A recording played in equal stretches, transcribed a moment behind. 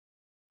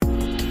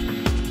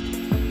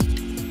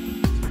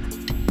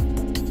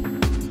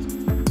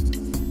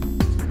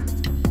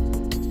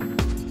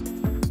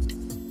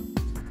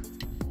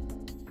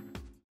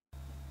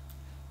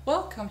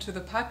to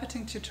the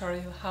pipetting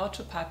tutorial how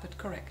to pipette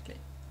correctly.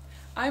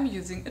 I'm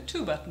using a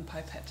 2-button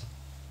pipette.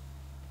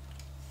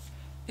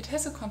 It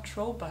has a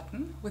control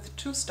button with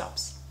 2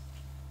 stops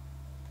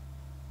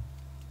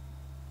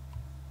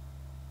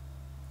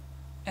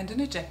and an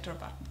ejector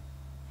button.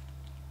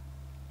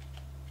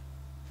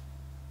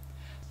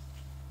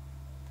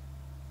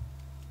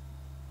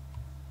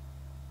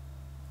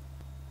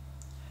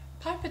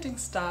 Pipetting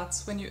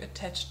starts when you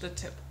attach the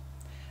tip.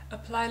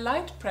 Apply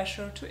light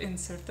pressure to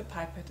insert the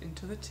pipette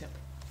into the tip.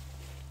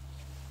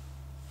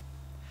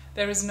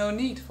 There is no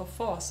need for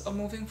force or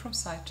moving from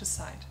side to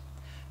side.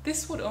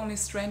 This would only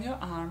strain your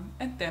arm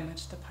and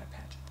damage the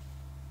pipette.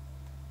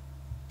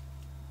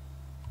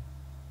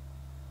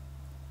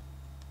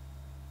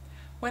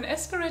 When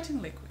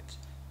aspirating liquid,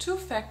 2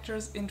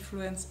 factors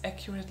influence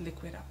accurate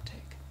liquid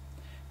uptake: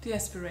 the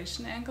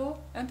aspiration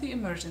angle and the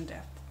immersion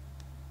depth.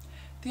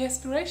 The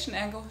aspiration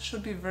angle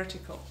should be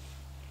vertical.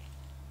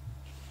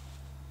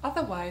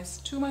 Otherwise,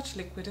 too much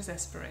liquid is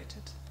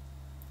aspirated.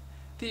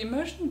 The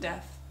immersion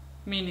depth,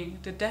 meaning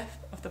the depth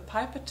of the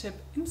pipette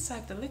tip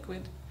inside the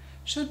liquid,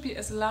 should be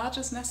as large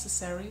as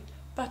necessary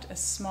but as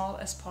small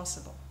as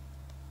possible.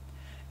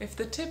 If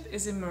the tip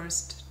is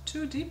immersed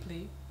too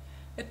deeply,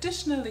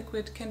 additional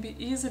liquid can be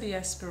easily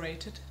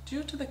aspirated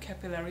due to the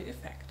capillary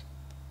effect.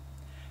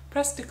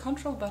 Press the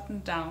control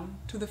button down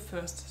to the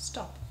first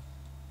stop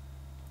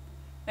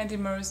and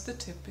immerse the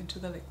tip into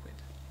the liquid.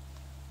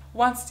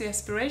 Once the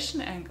aspiration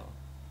angle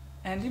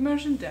and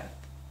immersion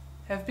depth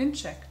have been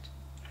checked,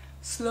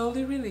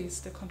 slowly release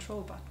the control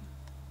button.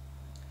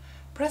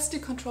 Press the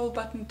control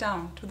button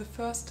down to the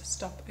first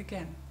stop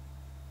again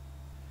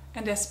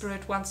and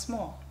aspirate once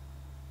more.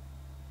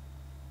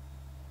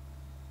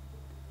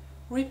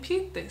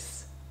 Repeat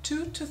this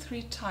 2 to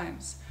 3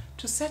 times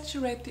to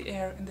saturate the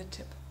air in the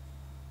tip.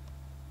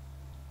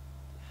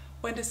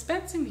 When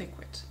dispensing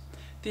liquid,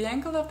 the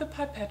angle of the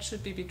pipette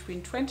should be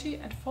between 20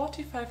 and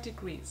 45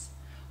 degrees,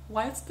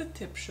 whilst the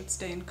tip should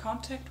stay in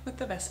contact with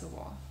the vessel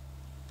wall.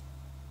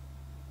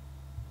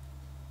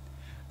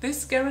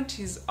 This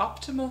guarantees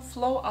optimal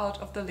flow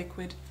out of the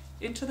liquid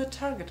into the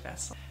target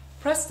vessel.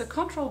 Press the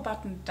control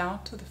button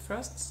down to the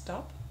first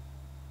stop.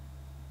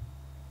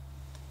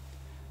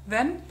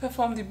 Then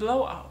perform the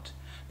blowout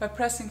by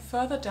pressing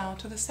further down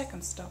to the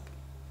second stop.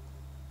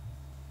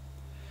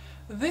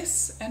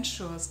 This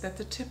ensures that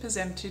the tip is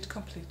emptied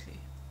completely.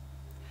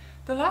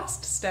 The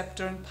last step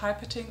during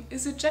pipetting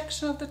is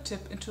ejection of the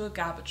tip into a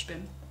garbage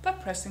bin by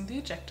pressing the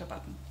ejector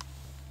button.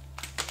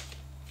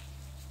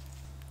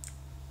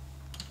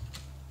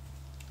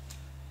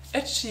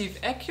 Achieve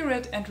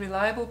accurate and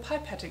reliable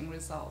pipetting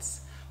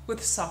results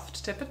with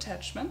soft tip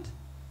attachment,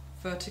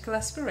 vertical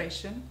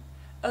aspiration,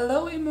 a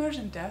low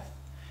immersion depth,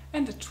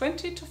 and a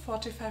 20 to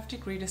 45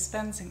 degree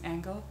dispensing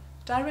angle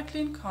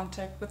directly in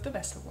contact with the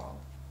vessel wall.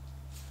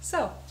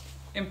 So,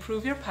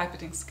 improve your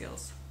pipetting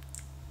skills.